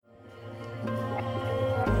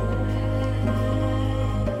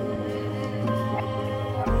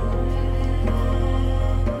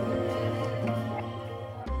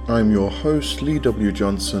I'm your host, Lee W.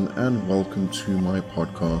 Johnson, and welcome to my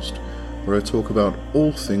podcast, where I talk about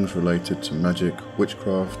all things related to magic,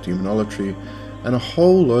 witchcraft, demonology, and a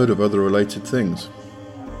whole load of other related things.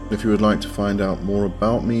 If you would like to find out more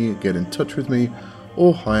about me, get in touch with me,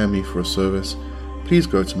 or hire me for a service, please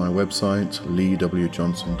go to my website,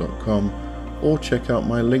 leewjohnson.com, or check out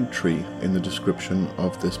my link tree in the description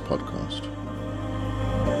of this podcast.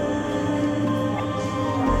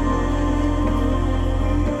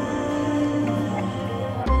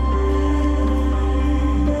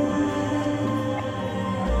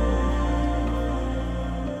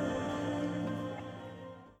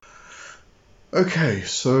 Okay,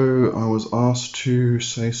 so I was asked to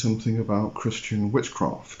say something about Christian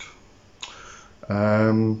witchcraft.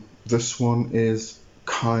 This one is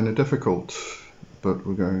kind of difficult, but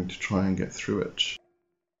we're going to try and get through it.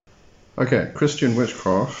 Okay, Christian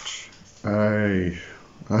witchcraft. There's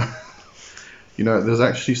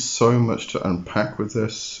actually so much to unpack with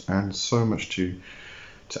this, and so much to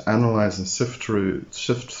analyze and sift through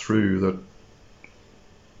that.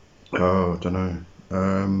 Oh, I don't know.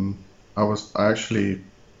 I actually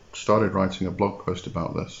started writing a blog post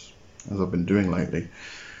about this, as I've been doing lately,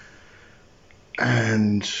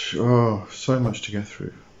 and so much to get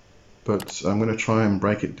through. But I'm going to try and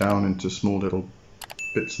break it down into small little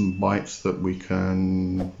bits and bites that we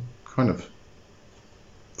can kind of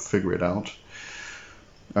figure it out.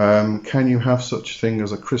 Can you have such a thing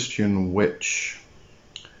as a Christian witch?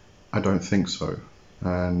 I don't think so,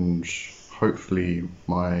 and hopefully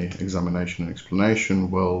my examination and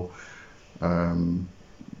explanation will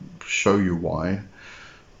show you why.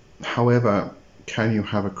 However, can you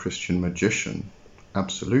have a Christian magician?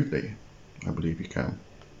 Absolutely, I believe you can.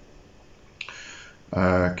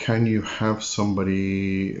 Can you have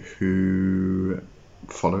somebody who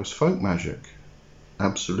follows folk magic?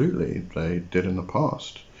 Absolutely, they did in the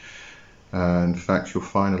past. In fact, you'll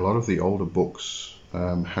find a lot of the older books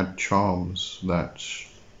had charms that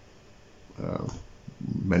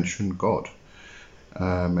mentioned God.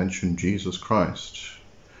 Mentioned Jesus Christ.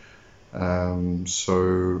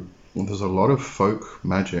 So there's a lot of folk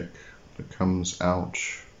magic that comes out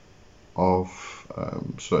of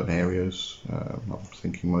certain areas, I'm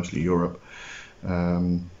thinking mostly Europe,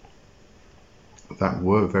 that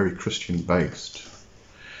were very Christian based.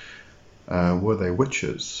 Were they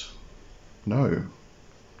witches? No,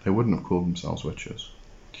 they wouldn't have called themselves witches.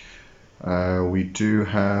 We do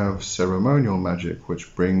have ceremonial magic,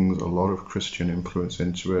 which brings a lot of Christian influence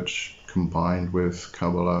into it, combined with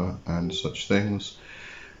Kabbalah and such things.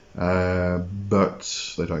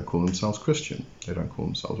 But they don't call themselves Christian. They don't call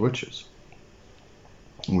themselves witches.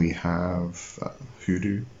 We have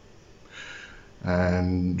hoodoo,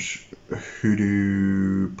 and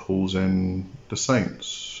hoodoo pulls in the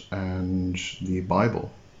saints and the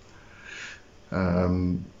Bible.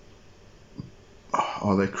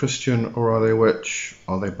 Are they Christian or are they witch?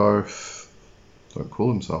 Are they both? Don't call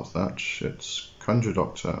themselves that. It's conjure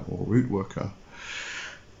doctor or root worker.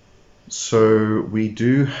 So we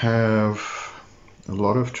do have a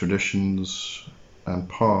lot of traditions and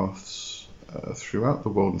paths throughout the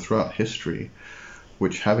world and throughout history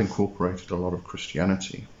which have incorporated a lot of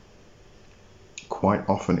Christianity. Quite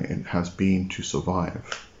often it has been to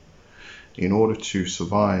survive. In order to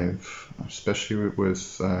survive, especially with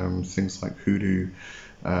things like hoodoo,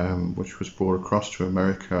 which was brought across to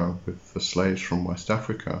America with the slaves from West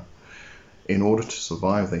Africa, in order to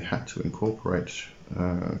survive they had to incorporate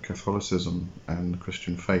Catholicism and the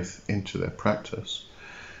Christian faith into their practice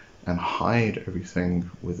and hide everything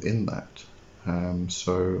within that.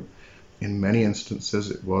 So in many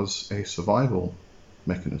instances it was a survival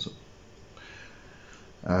mechanism.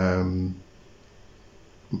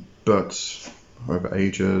 But over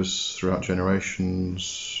ages, throughout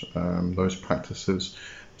generations, those practices,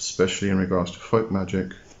 especially in regards to folk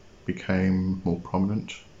magic, became more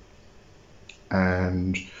prominent.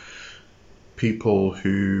 And people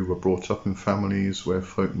who were brought up in families where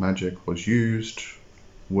folk magic was used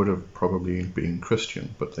would have probably been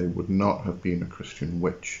Christian, but they would not have been a Christian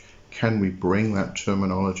witch. Can we bring that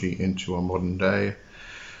terminology into our modern day?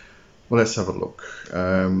 Well, let's have a look.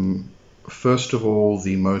 First of all,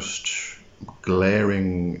 the most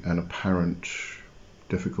glaring and apparent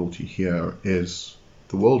difficulty here is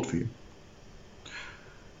the worldview.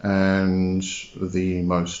 And the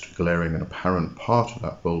most glaring and apparent part of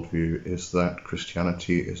that worldview is that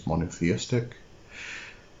Christianity is monotheistic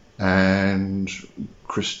and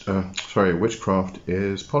witchcraft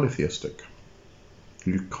is polytheistic.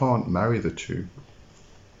 You can't marry the two.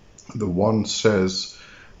 The one says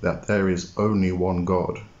that there is only one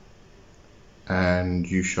God, and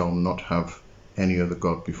you shall not have any other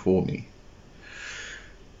god before me.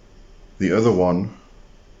 The other one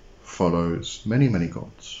follows many, many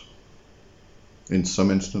gods. In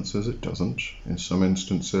some instances it doesn't. In some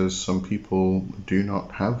instances some people do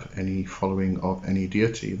not have any following of any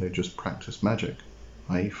deity. They just practice magic,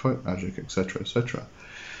 i.e. folk magic, etc., etc.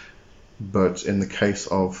 But in the case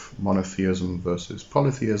of monotheism versus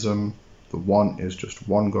polytheism, the one is just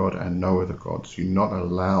one god and no other gods. You're not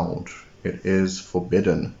allowed, it is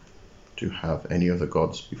forbidden to have any other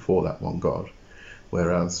gods before that one god,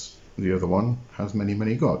 whereas the other one has many,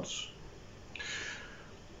 many gods.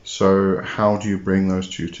 So how do you bring those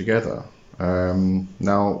two together?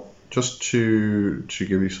 Now, just to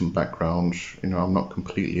give you some background, I'm not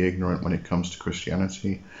completely ignorant when it comes to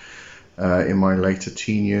Christianity. In my later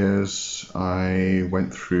teen years, I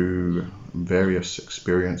went through various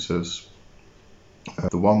experiences.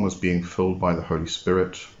 The one was being filled by the Holy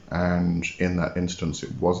Spirit, and in that instance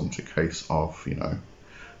it wasn't a case of,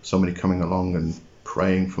 somebody coming along and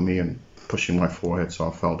praying for me and pushing my forehead so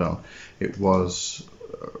I fell down. It was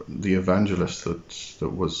the evangelist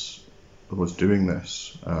that was doing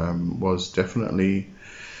this was definitely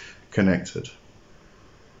connected,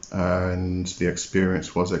 and the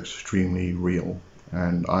experience was extremely real.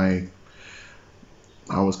 And I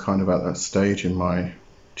was kind of at that stage in my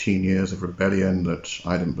teen years of rebellion that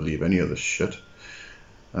I didn't believe any of this shit,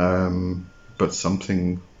 but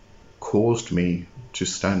something caused me to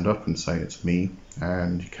stand up and say it's me.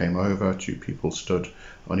 And he came over, two people stood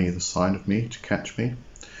on either side of me to catch me.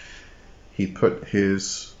 He put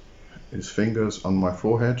his fingers on my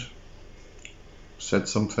forehead, said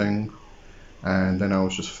something, and then I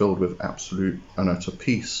was just filled with absolute and utter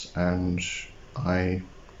peace, and I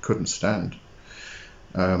couldn't stand.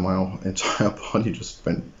 My entire body just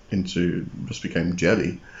became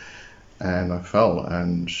jelly, and I fell,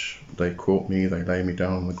 and they caught me, they laid me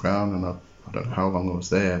down on the ground, and I don't know how long I was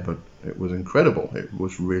there, but it was incredible. It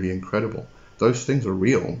was really incredible. Those things are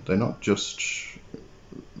real. They're not just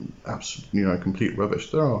complete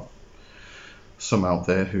rubbish. There are some out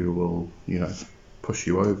there who will, push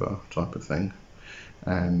you over type of thing,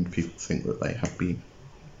 and people think that they have been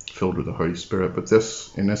filled with the Holy Spirit. But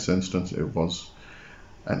in this instance, it was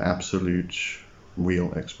an absolute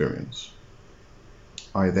real experience.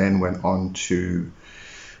 I then went on to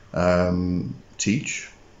teach.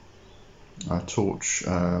 I taught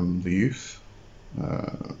the youth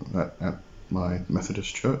at my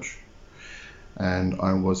Methodist church, and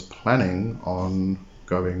I was planning on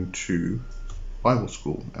going to Bible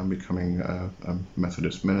school and becoming a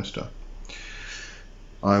Methodist minister.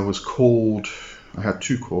 I had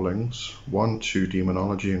two callings, one to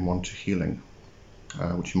demonology and one to healing,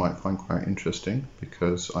 which you might find quite interesting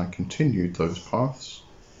because I continued those paths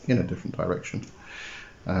in a different direction.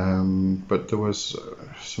 But there was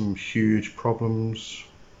some huge problems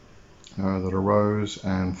that arose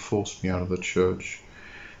and forced me out of the church,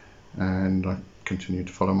 and I continued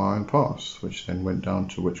to follow my own path, which then went down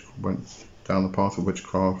the path of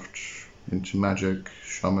witchcraft, into magic,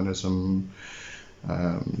 shamanism,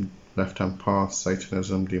 left-hand path,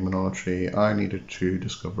 Satanism, demonology. I needed to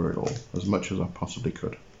discover it all as much as I possibly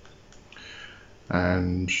could.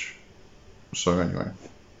 And so anyway,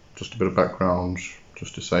 just a bit of background,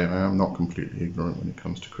 just to say I am not completely ignorant when it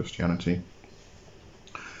comes to Christianity,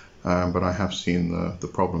 but I have seen the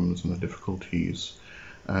problems and the difficulties,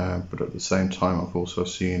 but at the same time I've also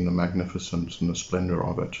seen the magnificence and the splendor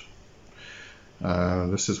of it.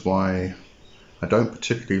 This is why I don't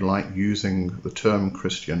particularly like using the term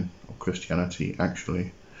Christian or Christianity.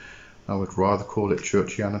 Actually, I would rather call it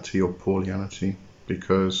churchianity or Paulianity,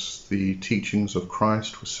 because the teachings of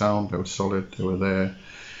Christ were sound, they were solid, they were there.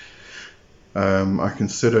 I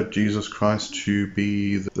consider Jesus Christ to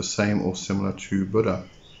be the same or similar to Buddha.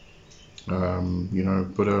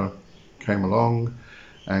 Buddha came along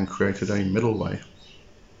and created a middle way.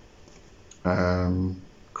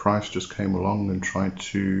 Christ just came along and tried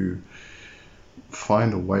to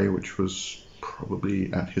find a way which was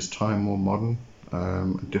probably at his time more modern,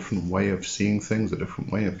 a different way of seeing things, a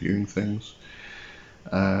different way of viewing things,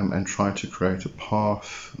 and tried to create a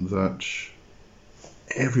path that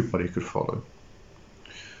everybody could follow.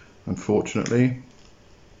 Unfortunately,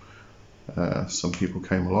 some people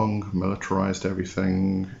came along, militarized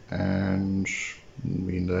everything, and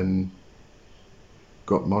we then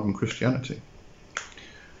got modern Christianity.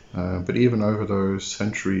 But even over those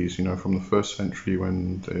centuries, from the first century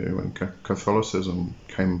when Catholicism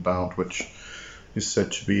came about, which is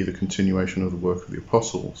said to be the continuation of the work of the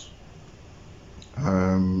apostles,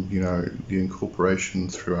 the incorporation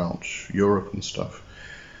throughout Europe and stuff,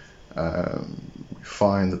 we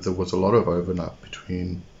find that there was a lot of overlap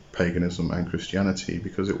between paganism and Christianity,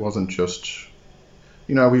 because it wasn't just,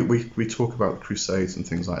 we talk about the Crusades and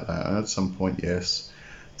things like that, and at some point, yes,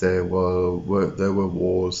 there were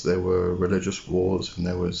wars, there were religious wars, and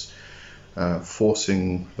there was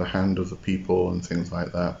forcing the hand of the people and things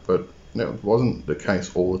like that, but it wasn't the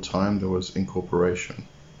case all the time. There was incorporation.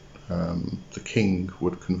 The king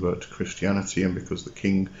would convert to Christianity, and because the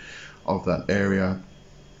king of that area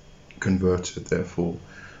converted, therefore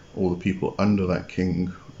all the people under that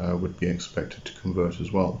king would be expected to convert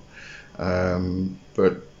as well.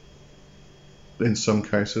 But in some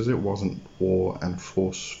cases it wasn't war and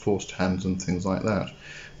forced hands and things like that.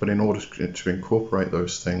 But in order to incorporate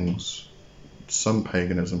those things, some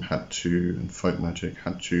paganism and folk magic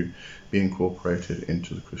had to be incorporated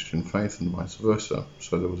into the Christian faith and vice versa.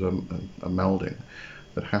 So there was a melding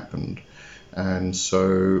that happened. And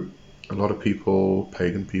so a lot of people,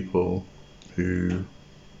 pagan people who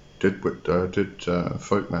did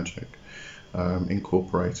folk magic,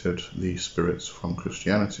 incorporated the spirits from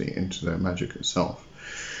Christianity into their magic itself.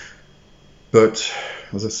 But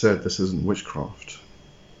as I said, this isn't witchcraft.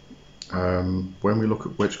 When we look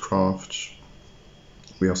at witchcraft,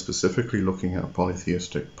 we are specifically looking at a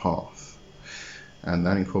polytheistic path, and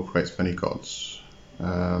that incorporates many gods,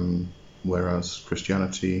 whereas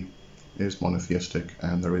Christianity is monotheistic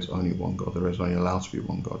and there is only one God. There is only allowed to be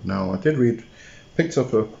one God. Now, I did picked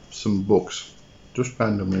up some books just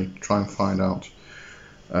randomly to try and find out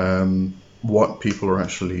what people are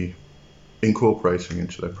actually incorporating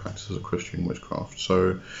into their practices of Christian witchcraft.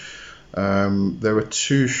 So there were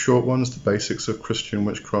two short ones: The Basics of Christian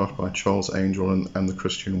Witchcraft by Charles Angel and The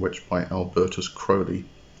Christian Witch by Albertus Crowley.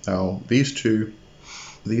 Now, these two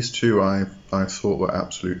I thought were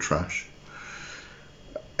absolute trash.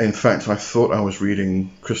 In fact, I thought I was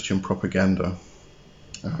reading Christian propaganda,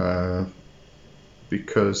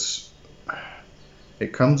 because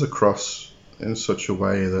it comes across in such a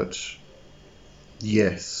way that,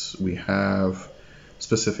 yes, we have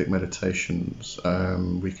specific meditations,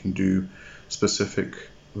 we can do specific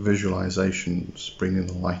visualizations, bringing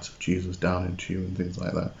the light of Jesus down into you and things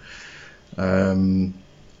like that.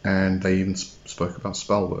 And they even spoke about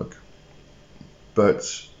spell work.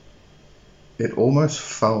 But it almost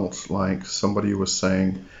felt like somebody was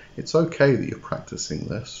saying, it's okay that you're practicing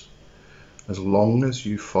this, as long as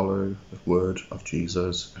you follow the word of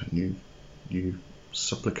Jesus and you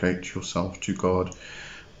supplicate yourself to God.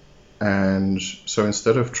 And so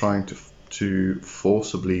instead of trying to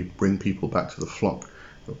forcibly bring people back to the flock,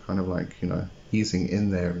 you're kind of like, easing in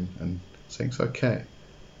there and saying it's okay,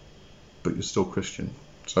 but you're still Christian.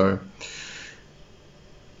 So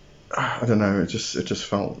I don't know, it just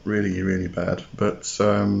felt really, really bad. But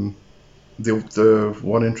the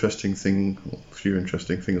one interesting thing, or a few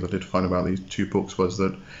interesting things I did find about these two books was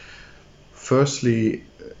that, firstly,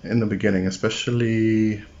 in the beginning,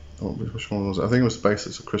 especially, which one was it? I think it was The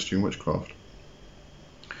Basics of Christian Witchcraft.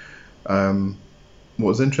 What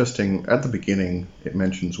was interesting, at the beginning it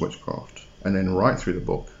mentions witchcraft, and then right through the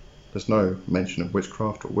book there's no mention of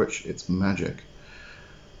witchcraft or witch. It's magic.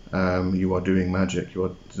 You are doing magic.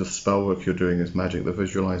 The spell work you're doing is magic. The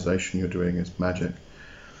visualization you're doing is magic.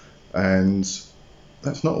 And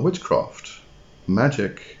that's not witchcraft.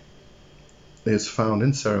 Magic is found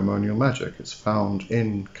in ceremonial magic. It's found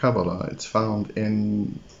in Kabbalah. It's found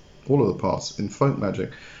in all of the parts, in folk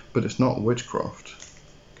magic, but it's not witchcraft.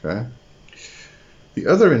 Okay. The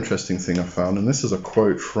other interesting thing I found, and this is a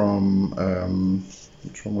quote from,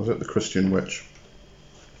 which one was it? The Christian Witch.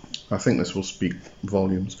 I think this will speak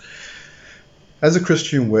volumes. As a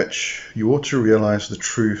Christian witch, you ought to realize the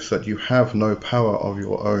truth that you have no power of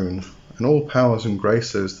your own, and all powers and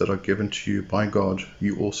graces that are given to you by God,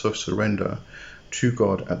 you also surrender to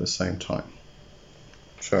God at the same time.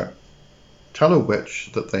 So, tell a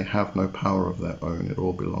witch that they have no power of their own. It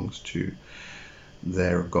all belongs to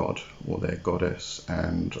their god or their goddess,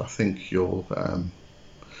 and I think you'll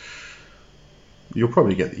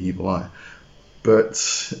probably get the evil eye.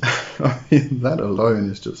 But I mean, that alone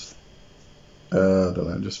is just, I don't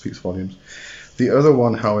know, it just speaks volumes. The other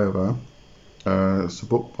one, however, it's a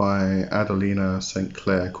book by Adelina St.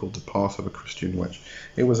 Clair called The Path of a Christian Witch.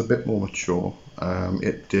 It was a bit more mature.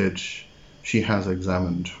 She has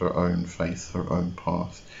examined her own faith, her own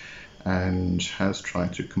path, and has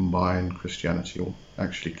tried to combine Christianity, or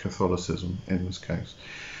actually Catholicism in this case,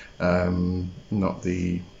 not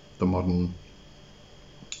the modern,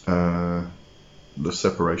 the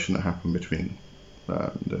separation that happened between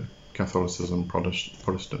the Catholicism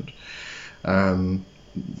Protestant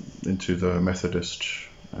into the Methodist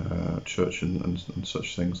church and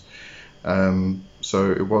such things.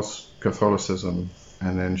 So it was Catholicism,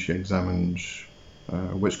 and then she examined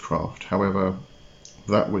witchcraft. However,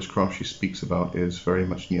 that witchcraft she speaks about is very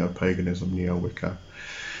much neo-paganism, neo-Wicca.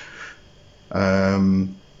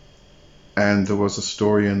 And there was a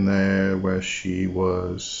story in there where she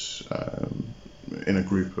was in a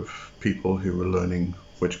group of people who were learning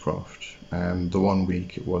witchcraft, and the 1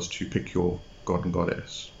 week it was to pick your god and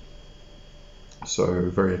goddess. So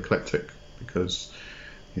very eclectic, because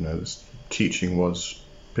this teaching was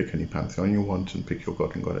pick any pantheon you want and pick your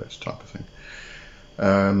god and goddess type of thing.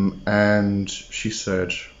 And she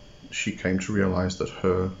said she came to realize that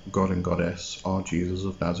her god and goddess are Jesus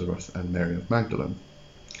of Nazareth and Mary of Magdalene.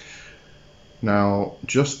 Now,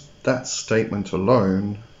 just that statement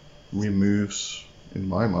alone removes, in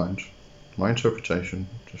my mind, my interpretation,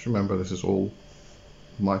 just remember this is all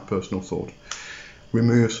my personal thought,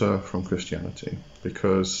 removes her from Christianity,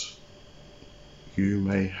 because you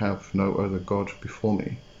may have no other God before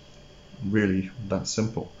me. Really, that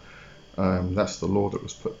simple. That's the law that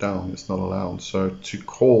was put down. It's not allowed. So to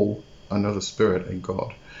call another spirit a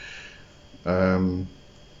God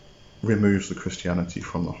removes the Christianity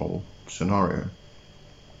from the whole scenario.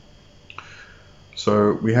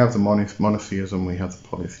 So we have the monotheism, we have the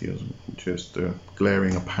polytheism, which is the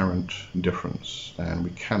glaring apparent difference, and we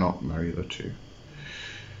cannot marry the two.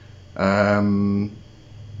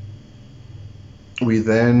 We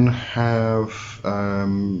then have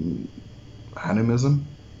animism.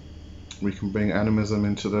 We can bring animism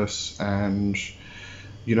into this, and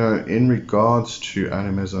in regards to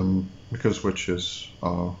animism, because witches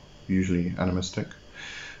are usually animistic,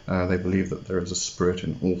 they believe that there is a spirit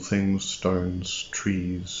in all things: stones,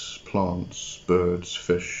 trees, plants, birds,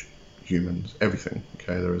 fish, humans, everything.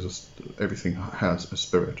 Okay, everything has a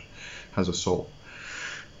spirit, has a soul.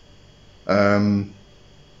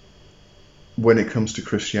 When it comes to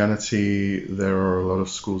Christianity, there are a lot of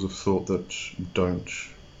schools of thought that don't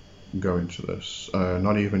go into this.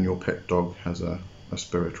 Not even your pet dog has a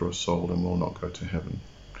spirit or a soul and will not go to heaven.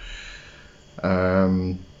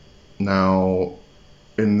 Now,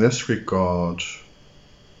 in this regard,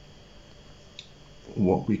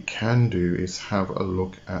 what we can do is have a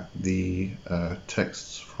look at the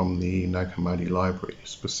texts from the Nag Hammadi library,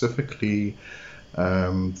 specifically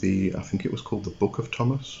I think it was called the Book of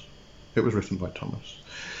Thomas. It was written by Thomas.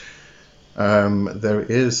 There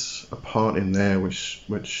is a part in there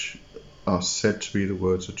which are said to be the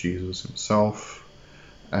words of Jesus himself,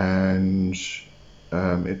 and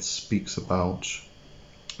it speaks about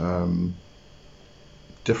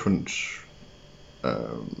different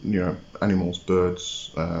animals,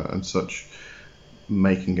 birds, and such,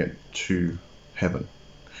 making it to heaven.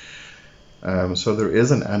 So there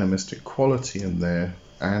is an animistic quality in there,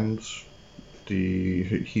 and the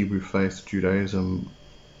Hebrew faith, Judaism,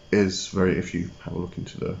 is very, if you have a look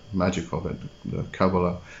into the magic of it, the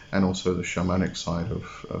Kabbalah, and also the shamanic side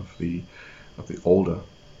of the older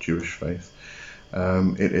Jewish faith,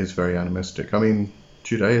 it is very animistic. I mean,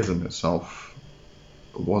 Judaism itself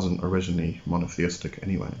wasn't originally monotheistic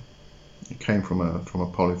anyway. It came from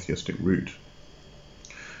a polytheistic root.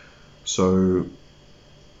 So,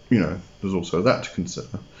 there's also that to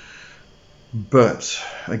consider. But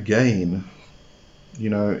again,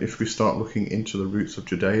 if we start looking into the roots of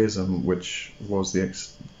Judaism, which was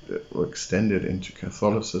extended into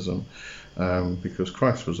Catholicism, because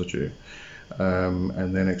Christ was a Jew,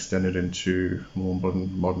 and then extended into more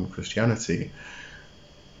modern Christianity,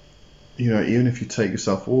 even if you take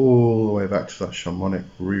yourself all the way back to that shamanic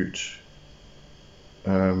root,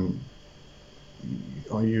 are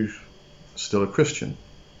you still a Christian?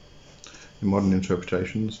 In modern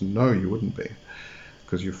interpretations, no, you wouldn't be,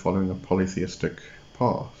 because you're following a polytheistic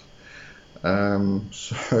path.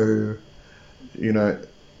 So,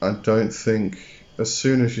 I don't think, as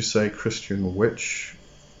soon as you say Christian witch,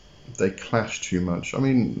 they clash too much. I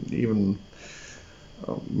mean, even,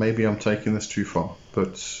 maybe I'm taking this too far,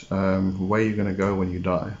 but where are you going to go when you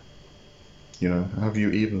die? Have you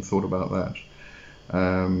even thought about that?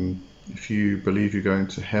 If you believe you're going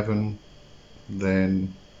to heaven,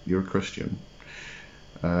 then you're a Christian.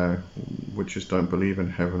 Witches don't believe in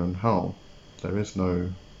heaven and hell. There is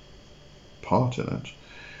no part in it.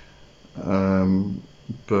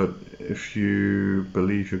 But if you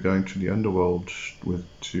believe you're going to the underworld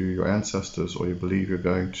to your ancestors, or you believe you're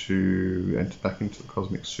going to enter back into the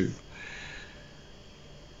cosmic soup,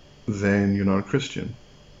 then you're not a Christian.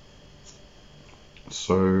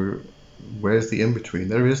 So where's the in-between?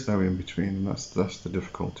 There is no in-between, and that's the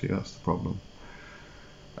difficulty, that's the problem.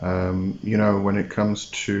 When it comes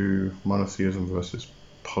to monotheism versus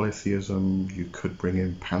polytheism, you could bring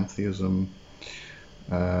in pantheism,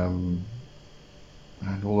 and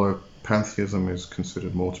although pantheism is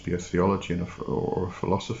considered more to be a theology and or a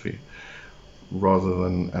philosophy rather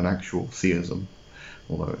than an actual theism,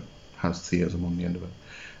 although it has theism on the end of it.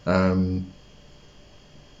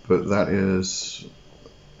 But that is,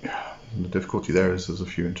 the difficulty there is there's a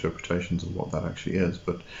few interpretations of what that actually is,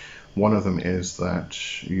 but one of them is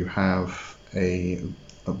that you have a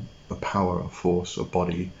power, a force, a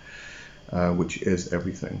body, which is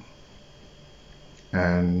everything.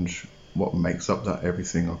 And what makes up that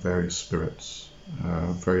everything are various spirits,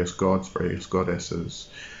 various gods, various goddesses.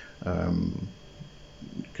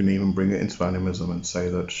 You can even bring it into animism and say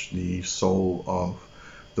that the soul of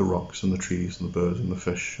the rocks and the trees and the birds and the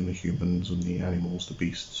fish and the humans and the animals, the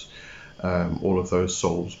beasts, all of those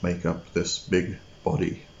souls make up this big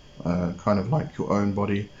body, kind of like your own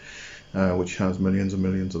body, which has millions and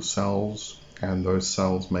millions of cells, and those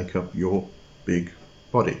cells make up your big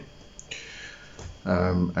body.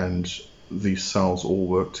 And these cells all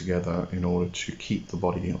work together in order to keep the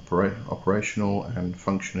body operational and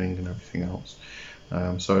functioning and everything else.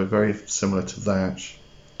 So very similar to that.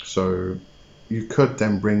 So you could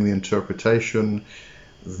then bring the interpretation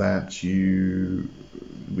that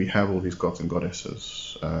we have all these gods and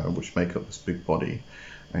goddesses which make up this big body,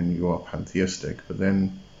 and you are pantheistic. But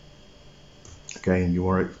then again,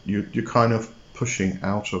 you're kind of pushing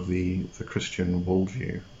out of the Christian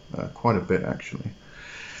worldview quite a bit, actually.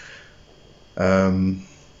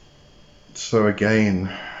 So again,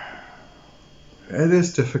 it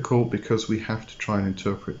is difficult because we have to try and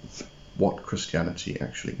interpret what Christianity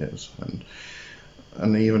actually is,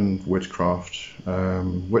 and even witchcraft.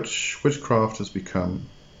 Witchcraft has become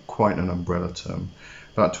quite an umbrella term.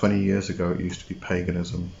 About 20 years ago, it used to be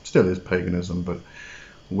paganism. Still is paganism, but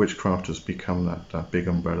witchcraft has become that big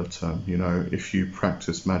umbrella term. You know, if you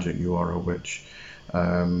practice magic, you are a witch.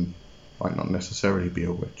 Might not necessarily be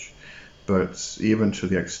a witch, but even to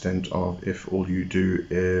the extent of if all you do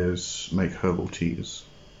is make herbal teas,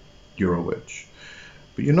 you're a witch.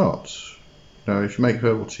 But you're not. Now, if you make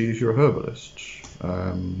herbal teas, you're a herbalist.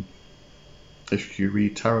 If you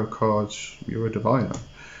read tarot cards, you're a diviner.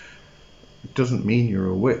 It doesn't mean you're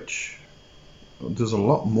a witch. There's a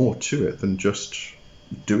lot more to it than just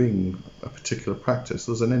doing a particular practice.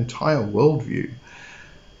 There's an entire worldview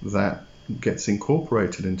that gets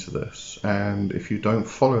incorporated into this, and if you don't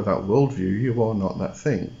follow that worldview, you are not that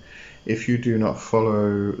thing. If you do not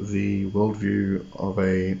follow the worldview of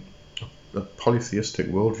a polytheistic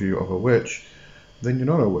worldview of a witch, then you're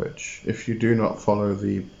not a witch. If you do not follow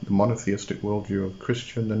the monotheistic worldview of a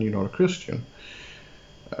Christian, then you're not a Christian.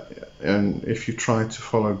 And if you try to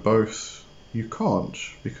follow both, you can't,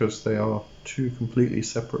 because they are two completely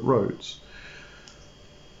separate roads.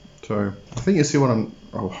 So I think you see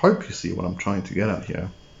I hope you see what I'm trying to get at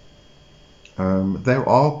here. There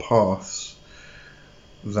are paths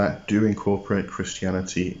that do incorporate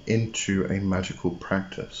Christianity into a magical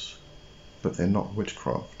practice, but they're not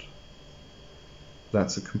witchcraft.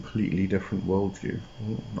 That's a completely different worldview.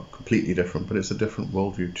 Well, not completely different, but it's a different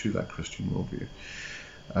worldview to that Christian worldview.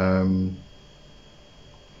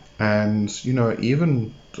 And, you know,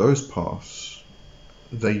 even those paths,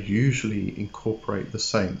 they usually incorporate the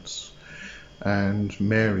saints and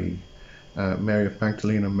Mary, Mary of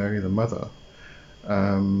Magdalene and Mary the Mother.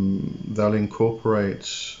 They'll incorporate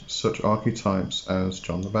such archetypes as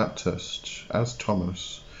John the Baptist, as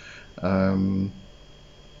Thomas. Some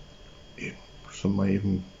may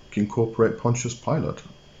even incorporate Pontius Pilate,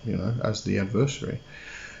 you know, as the adversary.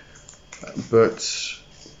 But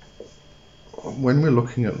when we're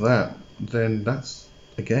looking at that, then that's,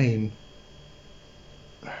 again,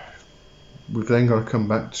 we've then got to come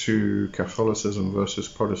back to Catholicism versus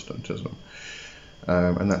Protestantism,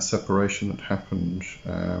 and that separation that happened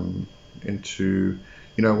into,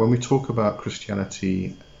 you know, when we talk about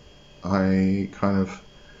Christianity, I kind of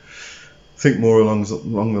think more along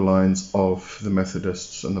the lines of the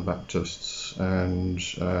Methodists and the Baptists and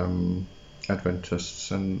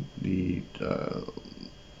Adventists and the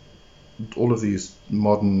all of these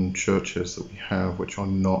modern churches that we have, which are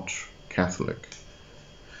not Catholic.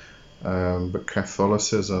 But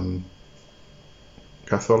Catholicism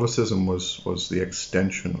was the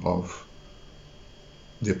extension of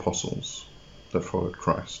the apostles that followed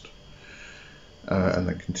Christ, and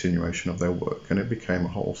the continuation of their work, and it became a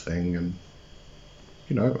whole thing. And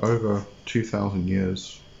you know, over 2,000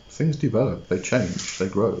 years, things develop, they change, they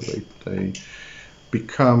grow, they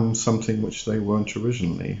become something which they weren't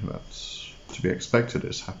originally. That's to be expected.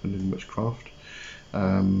 It's happened in witchcraft.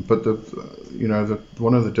 But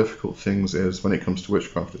one of the difficult things is when it comes to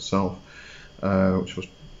witchcraft itself, which was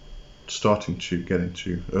starting to get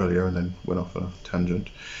into earlier and then went off on a tangent.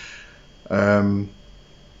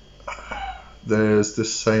 There's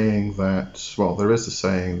this saying that, well, there is a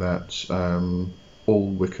saying that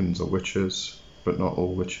all Wiccans are witches, but not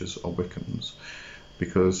all witches are Wiccans,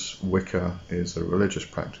 because Wicca is a religious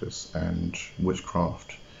practice and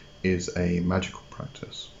witchcraft is a magical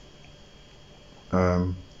practice.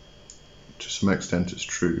 To some extent it's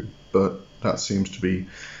true, but that seems to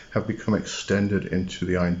have become extended into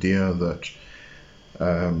the idea that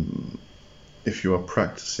if you are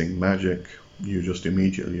practicing magic, you're just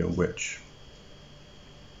immediately a witch.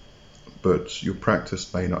 But your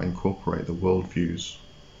practice may not incorporate the worldviews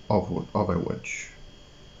of a witch.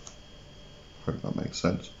 Hope that makes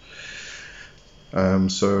sense.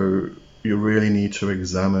 So you really need to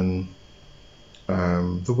examine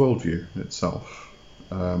the worldview itself.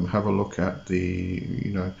 Have a look at the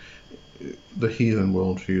heathen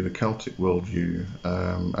worldview, the Celtic worldview,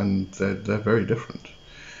 and they're very different.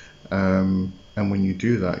 And when you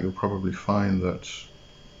do that, you'll probably find that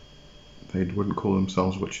they wouldn't call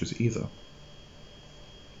themselves witches either.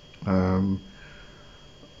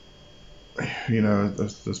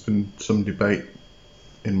 There's been some debate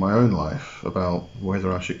in my own life about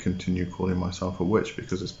whether I should continue calling myself a witch,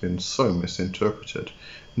 because it's been so misinterpreted,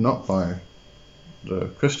 not by the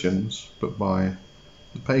Christians, but by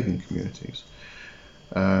the pagan communities.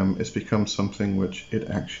 It's become something which it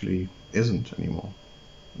actually isn't anymore.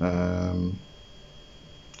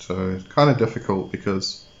 So it's kind of difficult,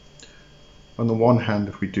 because on the one hand,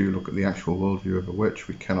 if we do look at the actual worldview of a witch,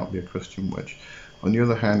 we cannot be a Christian witch. On the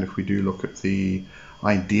other hand, if we do look at the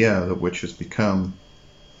idea that witches become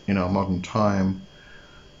in our modern time,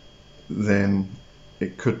 then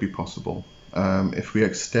it could be possible. If we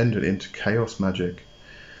extend it into chaos magic,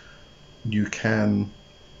 you can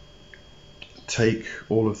take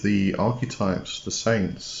all of the archetypes, the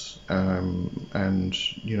saints, and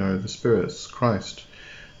the spirits, Christ,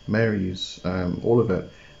 Mary's, all of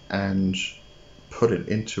it, and put it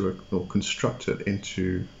into or construct it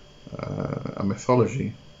into a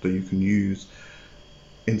mythology that you can use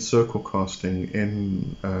in circle casting,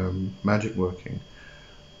 in magic working.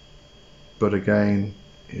 But again,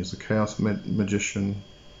 is a chaos magician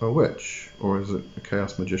a witch, or is it a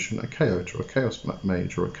chaos magician a chaot, or a chaos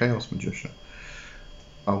mage, or a chaos magician?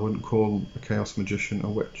 I wouldn't call a chaos magician a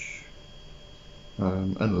witch,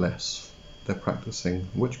 unless they're practicing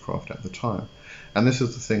witchcraft at the time. And this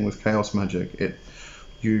is the thing with chaos magic,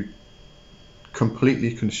 you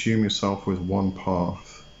completely consume yourself with one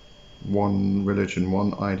path, one religion,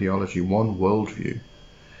 one ideology, one worldview.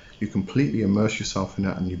 You completely immerse yourself in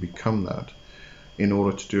that, and you become that in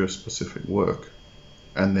order to do a specific work.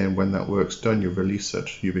 And then when that work's done, you release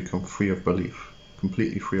it. You become free of belief,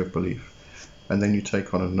 completely free of belief. And then you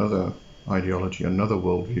take on another ideology, another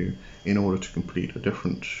worldview, in order to complete a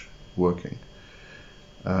different working.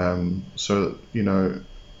 So,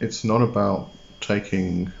 it's not about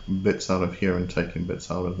taking bits out of here and taking bits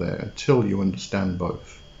out of there until you understand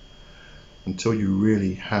both. Until you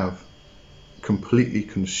really have completely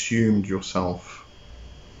consumed yourself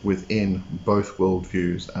within both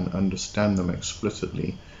worldviews and understand them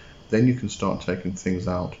explicitly, then you can start taking things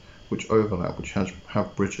out which overlap, which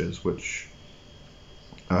have bridges, which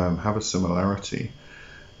have a similarity,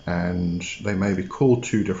 and they may be called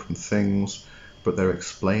two different things, but they're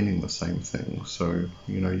explaining the same thing. So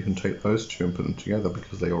you can take those two and put them together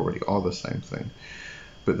because they already are the same thing.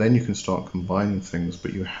 But then you can start combining things,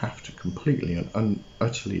 but you have to completely and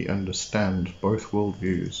utterly understand both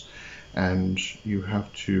worldviews, and you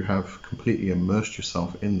have to have completely immersed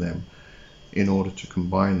yourself in them in order to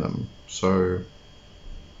combine them. So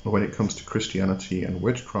when it comes to Christianity and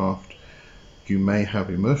witchcraft, you may have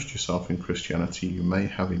immersed yourself in Christianity, you may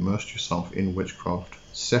have immersed yourself in witchcraft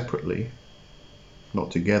separately,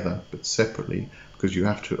 not together, but separately, because you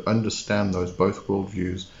have to understand those both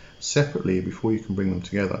worldviews separately before you can bring them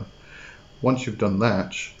together. Once you've done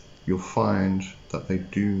that, you'll find that they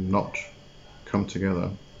do not come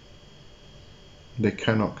together. They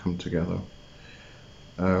cannot come together.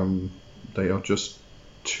 They are just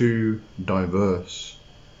too diverse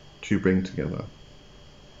to bring together.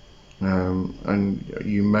 And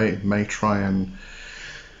you may try and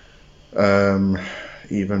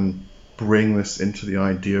even bring this into the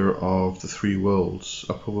idea of the three worlds,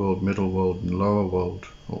 upper world, middle world, and lower world,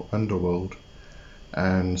 or underworld,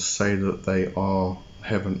 and say that they are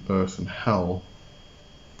heaven, earth, and hell,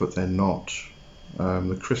 but they're not.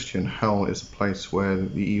 The Christian hell is a place where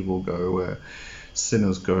the evil go, where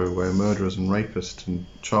sinners go, where murderers and rapists and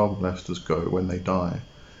child molesters go when they die.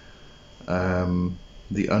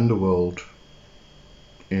 The underworld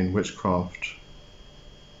in witchcraft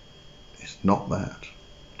is not that,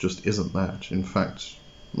 just isn't that. In fact,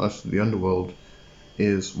 most of the underworld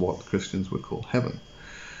is what the Christians would call heaven.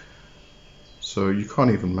 So you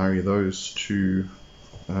can't even marry those two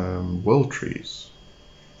world trees,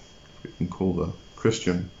 we can call the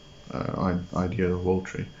Christian idea of world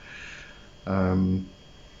tree.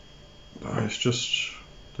 There's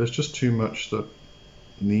just too much that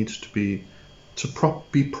needs to be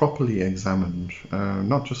properly examined,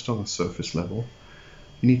 not just on a surface level.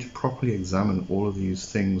 You need to properly examine all of these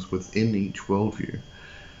things within each worldview,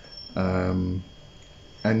 and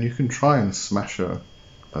you can try and smash a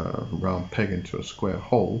round peg into a square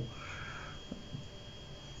hole,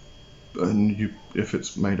 and if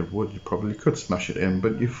it's made of wood, you probably could smash it in,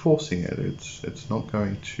 but you're forcing it. It's not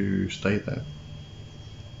going to stay there,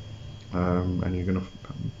 and you're going to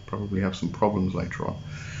probably have some problems later on.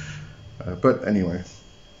 But anyway,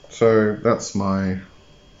 so that's my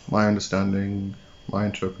understanding, my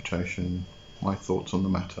interpretation, my thoughts on the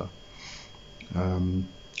matter.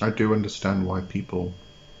 I do understand why people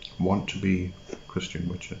want to be Christian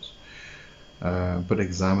witches, but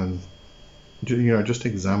just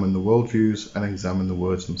examine the worldviews and examine the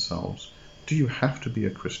words themselves. Do you have to be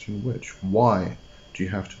a Christian witch? Why do you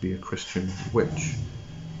have to be a Christian witch?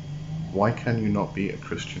 Why can you not be a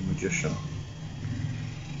Christian magician?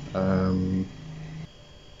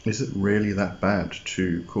 Is it really that bad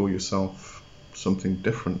to call yourself something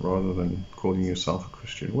different rather than calling yourself a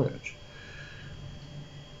Christian witch?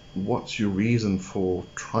 What's your reason for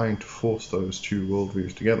trying to force those two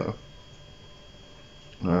worldviews together?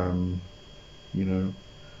 I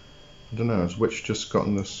don't know, has witch just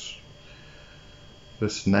gotten this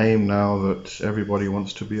name now that everybody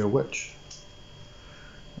wants to be a witch?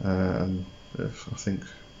 And I think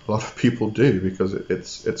a lot of people do, because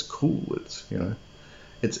it's cool, it's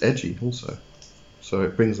edgy also. So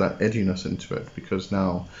it brings that edginess into it, because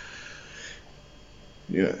now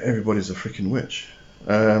everybody's a freaking witch.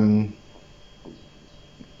 But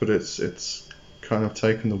it's kind of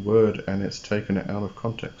taken the word and it's taken it out of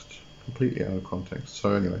context, completely out of context.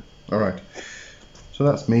 So anyway, alright. So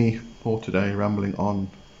that's me for today, rambling on.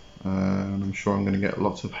 And I'm sure I'm going to get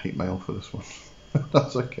lots of hate mail for this one.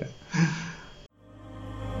 That's okay.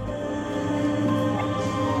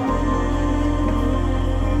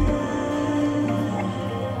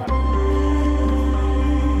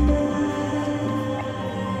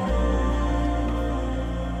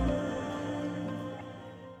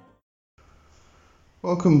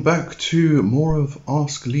 Welcome back to more of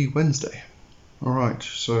Ask Lee Wednesday. Alright,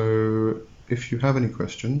 so if you have any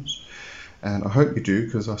questions, and I hope you do,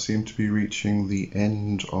 because I seem to be reaching the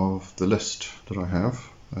end of the list that I have.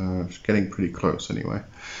 It's getting pretty close anyway.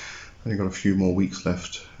 Only got a few more weeks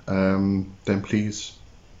left. Then please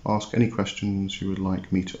ask any questions you would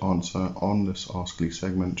like me to answer on this Ask Lee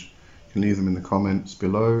segment. You can leave them in the comments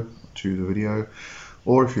below to the video,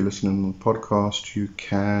 or if you're listening on the podcast, you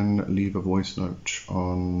can leave a voice note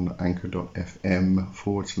on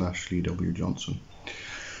anchor.fm/Lee W. Johnson.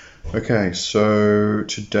 Okay, so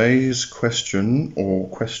today's question, or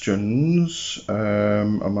questions, I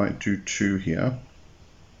might do two here,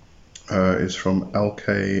 is from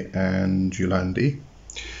LK and Julandi,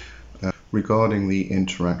 regarding the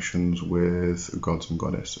interactions with gods and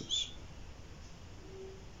goddesses.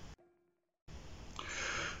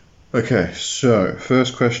 Okay, so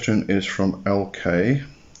first question is from LK.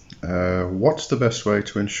 What's the best way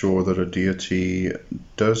to ensure that a deity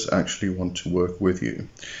does actually want to work with you?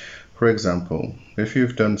 For example, if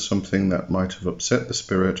you've done something that might have upset the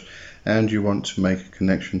spirit and you want to make a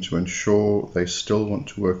connection to ensure they still want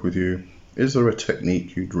to work with you, is there a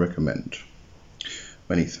technique you'd recommend?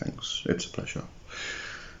 Many thanks. It's a pleasure.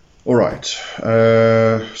 All right.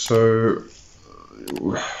 So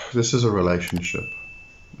this is a relationship.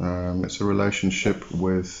 It's a relationship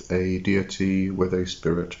with a deity, with a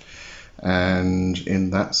spirit. And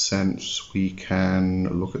in that sense, we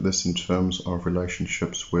can look at this in terms of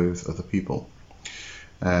relationships with other people.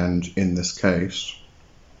 And in this case,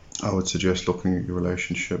 I would suggest looking at your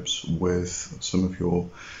relationships with some of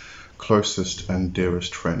your closest and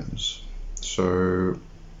dearest friends. So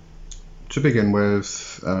to begin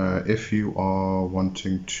with, if you are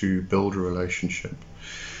wanting to build a relationship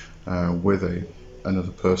with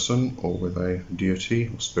another person or with a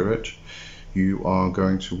deity or spirit, you are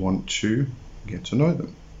going to want to get to know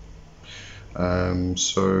them.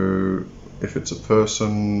 So if it's a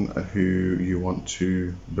person who you want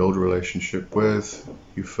to build a relationship with,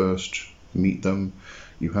 you first meet them,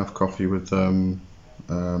 you have coffee with them,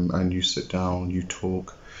 and you sit down, you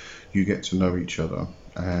talk, you get to know each other,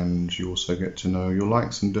 and you also get to know your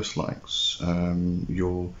likes and dislikes,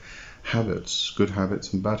 your habits, good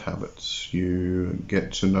habits and bad habits. You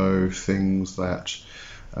get to know things that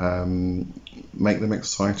make them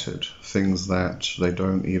excited, things that they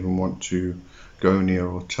don't even want to go near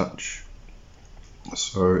or touch.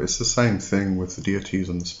 So it's the same thing with the deities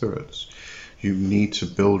and the spirits. You need to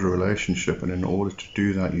build a relationship, and in order to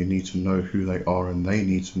do that, you need to know who they are, and they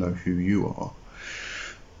need to know who you are.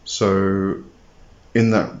 So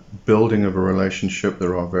in that building of a relationship,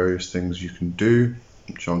 there are various things you can do,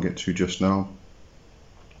 which I'll get to just now.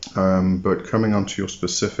 But coming on to your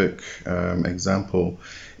specific example,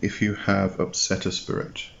 if you have upset a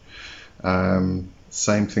spirit,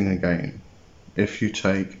 same thing again. If you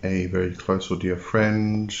take a very close or dear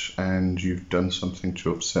friend and you've done something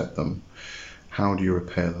to upset them, how do you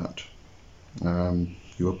repair that?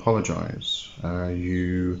 You apologize.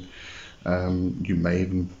 You may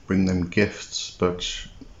even bring them gifts, but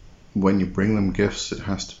when you bring them gifts, it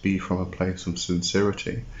has to be from a place of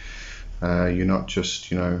sincerity. You're not just,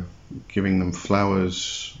 giving them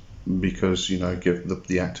flowers because,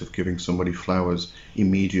 the act of giving somebody flowers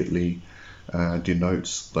immediately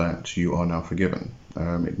denotes that you are now forgiven.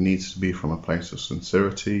 It needs to be from a place of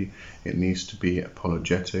sincerity. It needs to be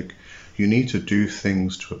apologetic. You need to do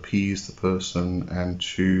things to appease the person and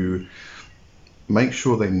to make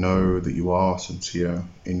sure they know that you are sincere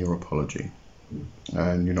in your apology,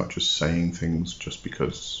 and you're not just saying things just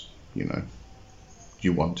because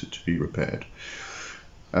you want it to be repaired.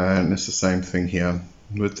 And it's the same thing here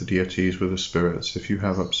with the deities, with the spirits. If you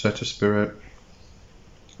have upset a spirit,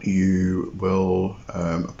 you will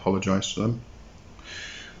apologize to them.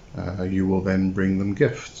 You will then bring them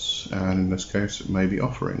gifts, and in this case it may be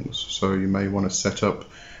offerings. So you may want to set up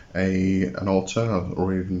an altar,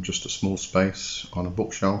 or even just a small space on a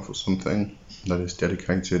bookshelf or something that is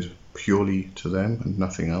dedicated purely to them and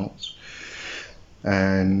nothing else.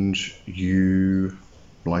 And you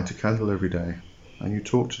light a candle every day, and you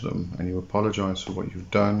talk to them, and you apologize for what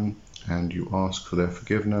you've done, and you ask for their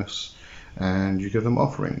forgiveness, and you give them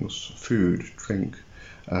offerings, food, drink,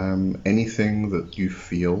 anything that you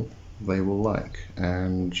feel they will like.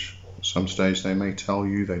 And at some stage they may tell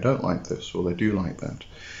you they don't like this or they do like that.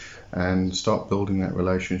 And start building that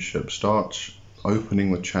relationship, start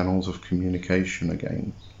opening the channels of communication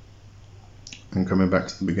again. And coming back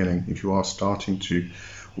to the beginning, if you are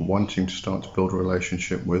wanting to start to build a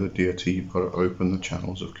relationship with a deity, you've got to open the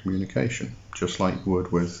channels of communication, just like you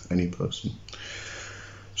would with any person.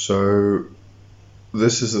 So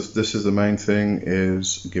this is the main thing,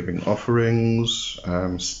 is giving offerings,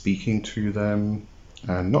 speaking to them,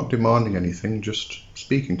 and not demanding anything, just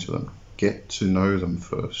speaking to them. Get to know them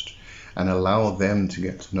first, and allow them to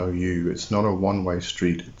get to know you. It's not a one-way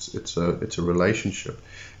street. It's a relationship.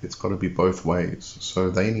 It's got to be both ways. So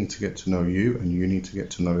they need to get to know you, and you need to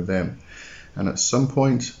get to know them. And at some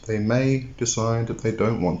point, they may decide that they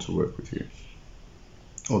don't want to work with you,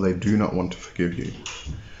 or they do not want to forgive you.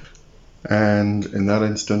 And in that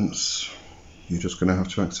instance, you're just going to have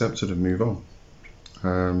to accept it and move on.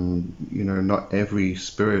 Not every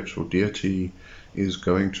spirit or deity is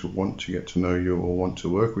going to want to get to know you or want to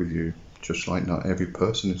work with you, just like not every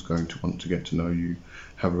person is going to want to get to know you,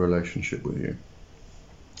 have a relationship with you.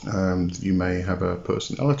 You may have a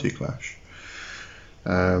personality clash.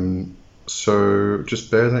 So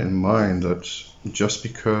just bear that in mind, that just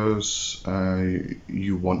because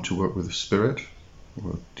you want to work with a spirit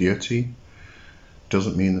or a deity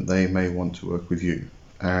doesn't mean that they may want to work with you.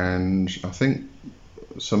 And I think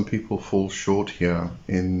some people fall short here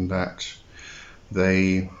in that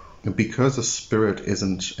because a spirit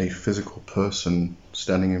isn't a physical person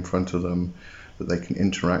standing in front of them that they can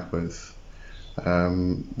interact with,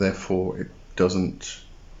 therefore it doesn't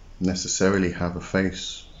necessarily have a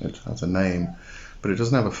face. It has a name, but it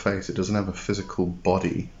doesn't have a face. It doesn't have a physical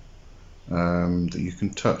body that you can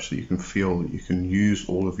touch, that you can feel, that you can use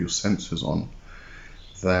all of your senses on.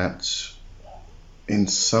 That in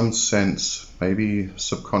some sense, maybe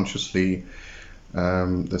subconsciously,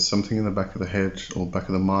 there's something in the back of the head or back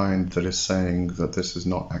of the mind that is saying that this is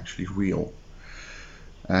not actually real.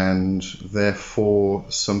 And therefore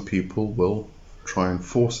some people will try and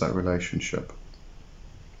force that relationship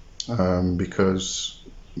because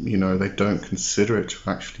they don't consider it to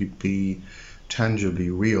actually be tangibly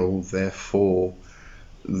real. Therefore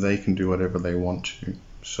they can do whatever they want to.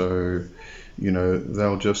 So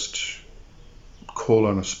they'll just call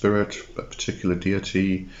on a spirit, a particular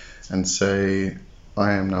deity, and say,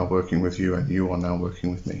 I am now working with you and you are now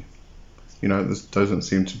working with me. There doesn't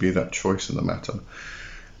seem to be that choice in the matter.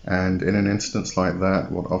 And in an instance like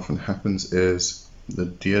that, what often happens is the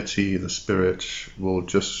deity, the spirit, will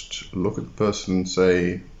just look at the person and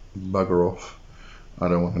say, bugger off, I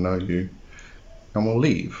don't want to know you, and will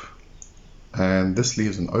leave. And this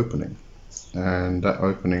leaves an opening. and that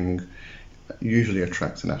opening usually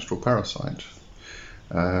attracts an astral parasite.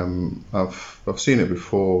 I've seen it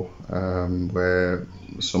before, where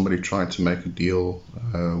somebody tried to make a deal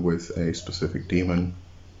with a specific demon,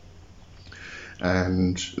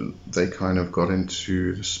 and they kind of got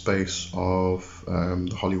into the space of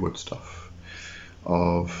the Hollywood stuff,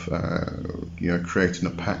 of creating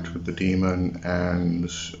a pact with the demon, and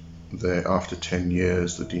after 10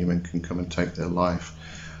 years the demon can come and take their life,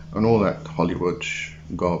 and all that Hollywood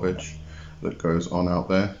garbage that goes on out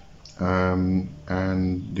there.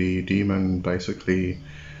 And the demon basically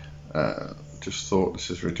just thought, this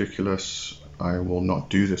is ridiculous, I will not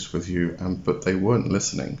do this with you. But they weren't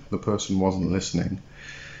listening. The person wasn't listening.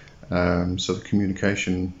 So the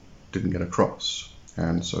communication didn't get across.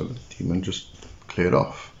 And so the demon just cleared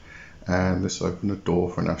off. And this opened a door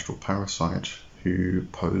for an astral parasite who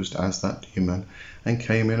posed as that demon and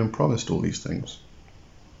came in and promised all these things.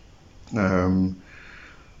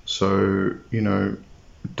 So,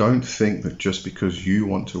 don't think that just because you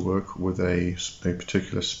want to work with a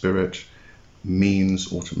particular spirit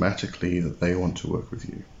means automatically that they want to work with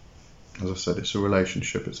you. As I said, it's a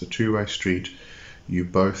relationship. It's a two-way street. You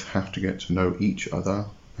both have to get to know each other,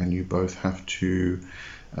 and you both have to,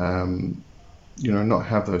 not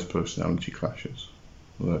have those personality clashes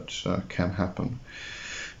that can happen.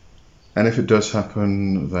 And if it does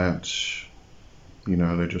happen that,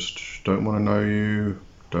 they just don't want to know you,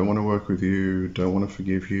 don't want to work with you, don't want to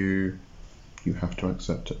forgive you, you have to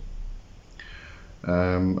accept it.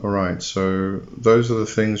 Alright, so those are the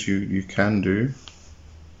things you can do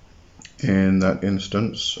in that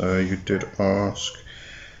instance. You did ask,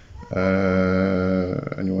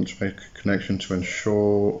 and you want to make a connection to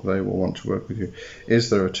ensure they will want to work with you. Is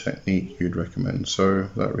there a technique you'd recommend? So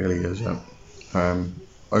that really is it.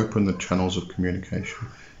 Open the channels of communication.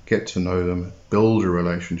 Get to know them, build a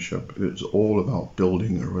relationship. It's all about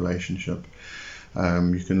building a relationship.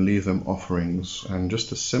 You can leave them offerings, and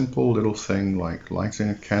just a simple little thing like lighting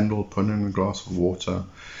a candle, putting in a glass of water,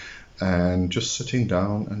 and just sitting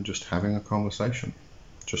down and just having a conversation.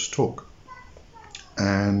 Just talk.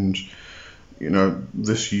 And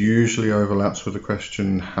this usually overlaps with the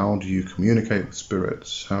question, how do you communicate with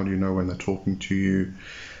spirits? How do you know when they're talking to you?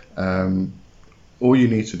 All you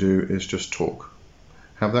need to do is just talk.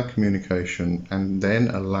 Have that communication, and then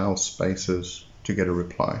allow spaces to get a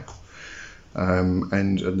reply.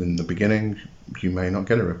 And in the beginning, you may not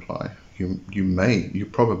get a reply. You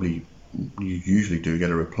usually do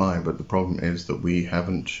get a reply, but the problem is that we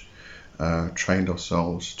haven't trained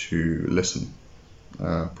ourselves to listen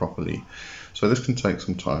properly. So this can take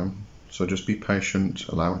some time. So just be patient,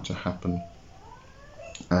 allow it to happen.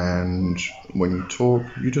 And when you talk,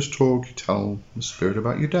 you just talk. You tell the spirit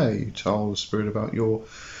about your day. You tell the spirit about your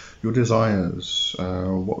desires,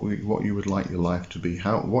 what you would like your life to be,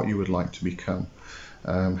 what you would like to become,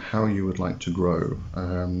 how you would like to grow.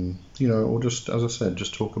 Or just, as I said,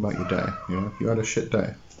 just talk about your day. If you had a shit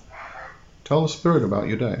day, tell the spirit about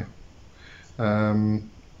your day.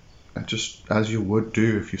 Just as you would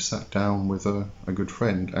do if you sat down with a good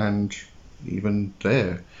friend. And even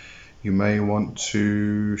there, you may want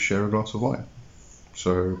to share a glass of wine.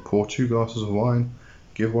 So pour 2 glasses of wine,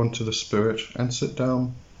 give one to the spirit, and sit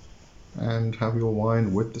down and have your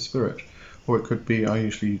wine with the spirit. Or it could be, I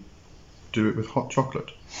usually do it with hot chocolate.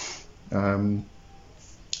 I'll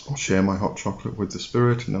share my hot chocolate with the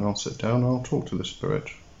spirit, and then I'll sit down and I'll talk to the spirit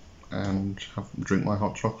and drink my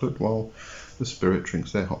hot chocolate while the spirit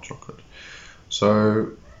drinks their hot chocolate.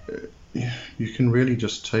 So you can really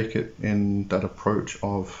just take it in that approach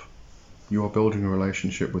of, you are building a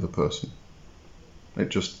relationship with a person. It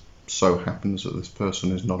just so happens that this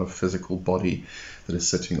person is not a physical body that is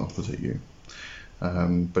sitting opposite you,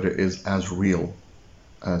 but it is as real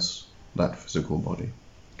as that physical body.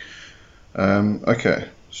 Okay,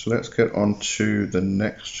 so let's get on to the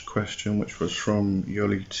next question, which was from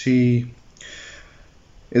Yoli T.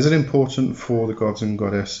 Is it important for the gods and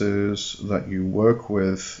goddesses that you work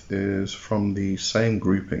with is from the same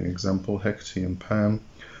grouping, example Hecate and Pan,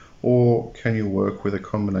 or can you work with a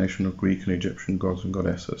combination of Greek and Egyptian gods and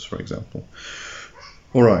goddesses, for example?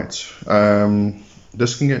 Alright,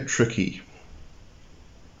 this can get tricky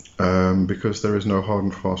because there is no hard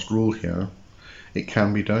and fast rule here. It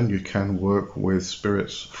can be done. You can work with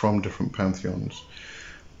spirits from different pantheons.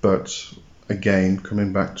 But again,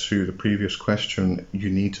 coming back to the previous question, you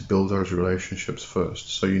need to build those relationships first.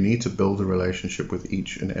 So you need to build a relationship with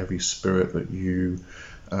each and every spirit that you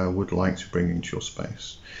would like to bring into your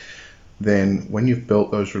space. Then when you've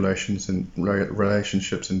built those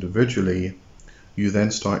relationships individually, you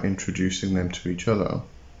then start introducing them to each other.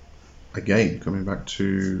 again, coming back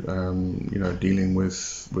to dealing with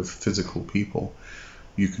physical people,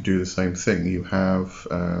 you could do the same thing. You have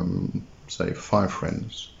say 5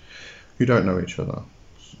 friends who don't know each other,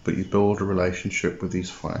 but you build a relationship with these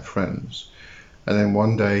 5 friends, and then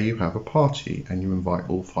one day you have a party and you invite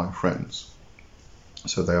all 5 friends.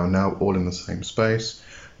 So they are now all in the same space.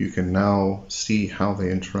 You can now see how they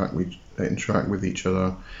interact with each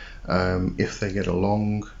other, if they get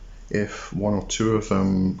along. If 1 or 2 of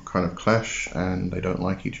them kind of clash and they don't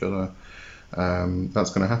like each other,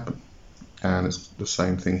 that's going to happen. And it's the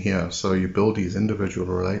same thing here. So you build these individual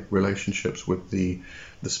relationships with the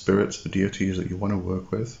spirits, the deities that you want to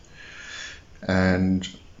work with, and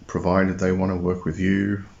provided they want to work with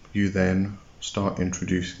you, you then start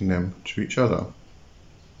introducing them to each other.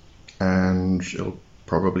 And it'll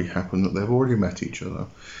probably happen that they've already met each other,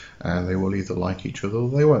 and they will either like each other or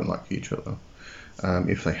they won't like each other.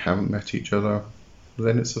 If they haven't met each other,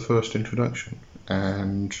 then it's the first introduction,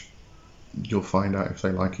 and you'll find out if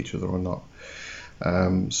they like each other or not.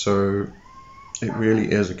 So it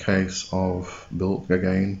really is a case of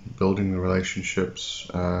building the relationships,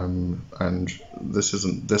 and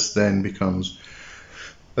this then becomes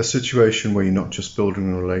a situation where you're not just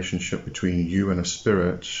building a relationship between you and a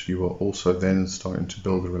spirit, you are also then starting to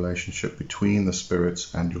build a relationship between the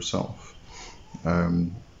spirits and yourself.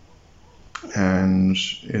 And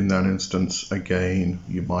in that instance, again,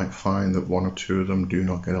 you might find that 1 or 2 of them do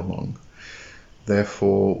not get along.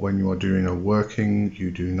 Therefore, when you are doing a working, you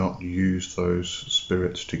do not use those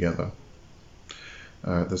spirits together.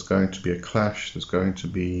 There's going to be a clash, there's going to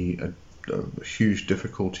be a huge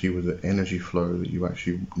difficulty with the energy flow that you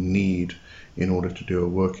actually need in order to do a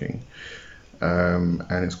working. And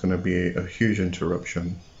it's going to be a huge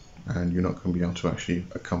interruption, and you're not going to be able to actually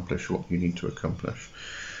accomplish what you need to accomplish.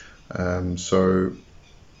 So,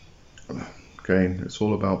 again, it's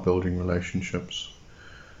all about building relationships.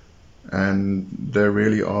 And there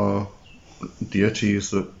really are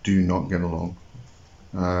deities that do not get along.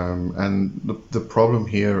 And the problem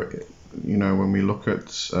here, when we look at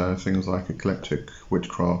things like eclectic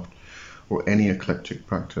witchcraft or any eclectic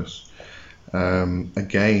practice,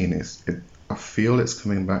 again, I feel it's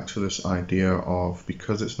coming back to this idea of,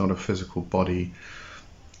 because it's not a physical body,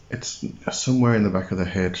 it's somewhere in the back of the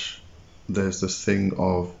head, there's this thing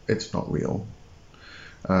of, it's not real.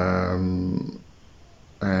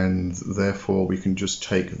 And therefore we can just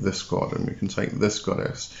take this god, and we can take this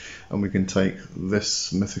goddess, and we can take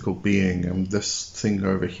this mythical being and this thing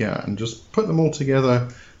over here, and just put them all together.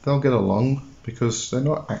 They'll get along because they're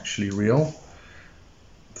not actually real.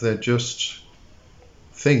 They're just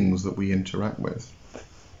things that we interact with.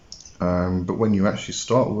 But when you actually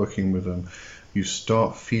start working with them, you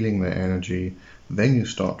start feeling their energy, then you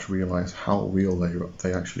start to realize how real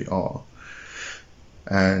they actually are.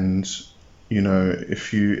 And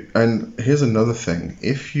and here's another thing,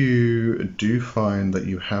 if you do find that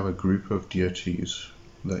you have a group of deities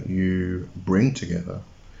that you bring together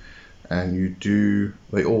and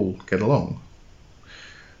they all get along,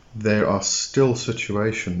 there are still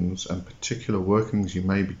situations and particular workings you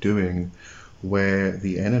may be doing where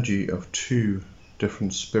the energy of 2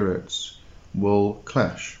 different spirits will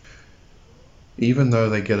clash. Even though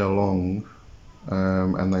they get along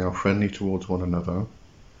and they are friendly towards one another,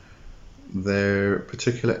 their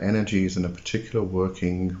particular energies in a particular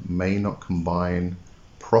working may not combine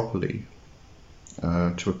properly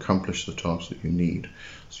to accomplish the task that you need.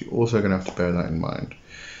 So you're also going to have to bear that in mind.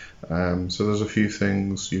 So there's a few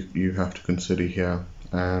things you have to consider here,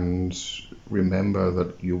 and remember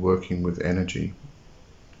that you're working with energy.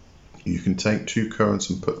 You can take 2 currents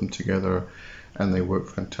and put them together and they work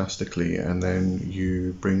fantastically, and then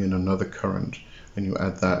you bring in another current and you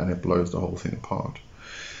add that and it blows the whole thing apart.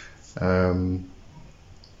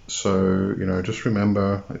 So just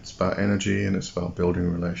remember, it's about energy and it's about building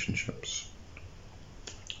relationships.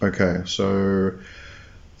 Okay, so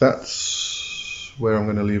that's where I'm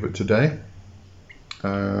going to leave it today.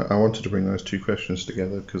 I wanted to bring those 2 questions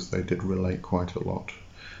together because they did relate quite a lot.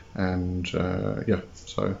 And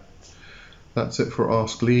so that's it for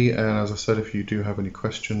Ask Lee. And as I said, if you do have any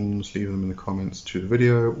questions, leave them in the comments to the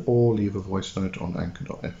video or leave a voice note on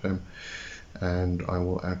anchor.fm and I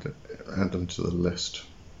will add them to the list.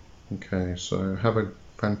 Okay, so have a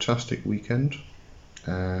fantastic weekend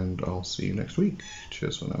and I'll see you next week.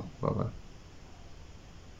 Cheers for now. Bye-bye.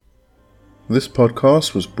 This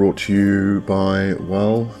podcast was brought to you by,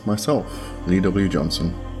 myself, Lee W.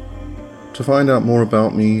 Johnson. To find out more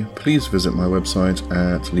about me, please visit my website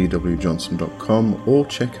at leewjohnson.com or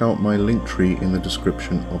check out my link tree in the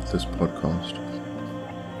description of this podcast.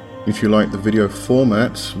 If you like the video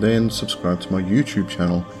format, then subscribe to my YouTube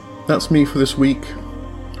channel That's me for this week.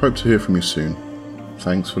 Hope to hear from you soon.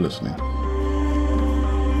 Thanks for listening.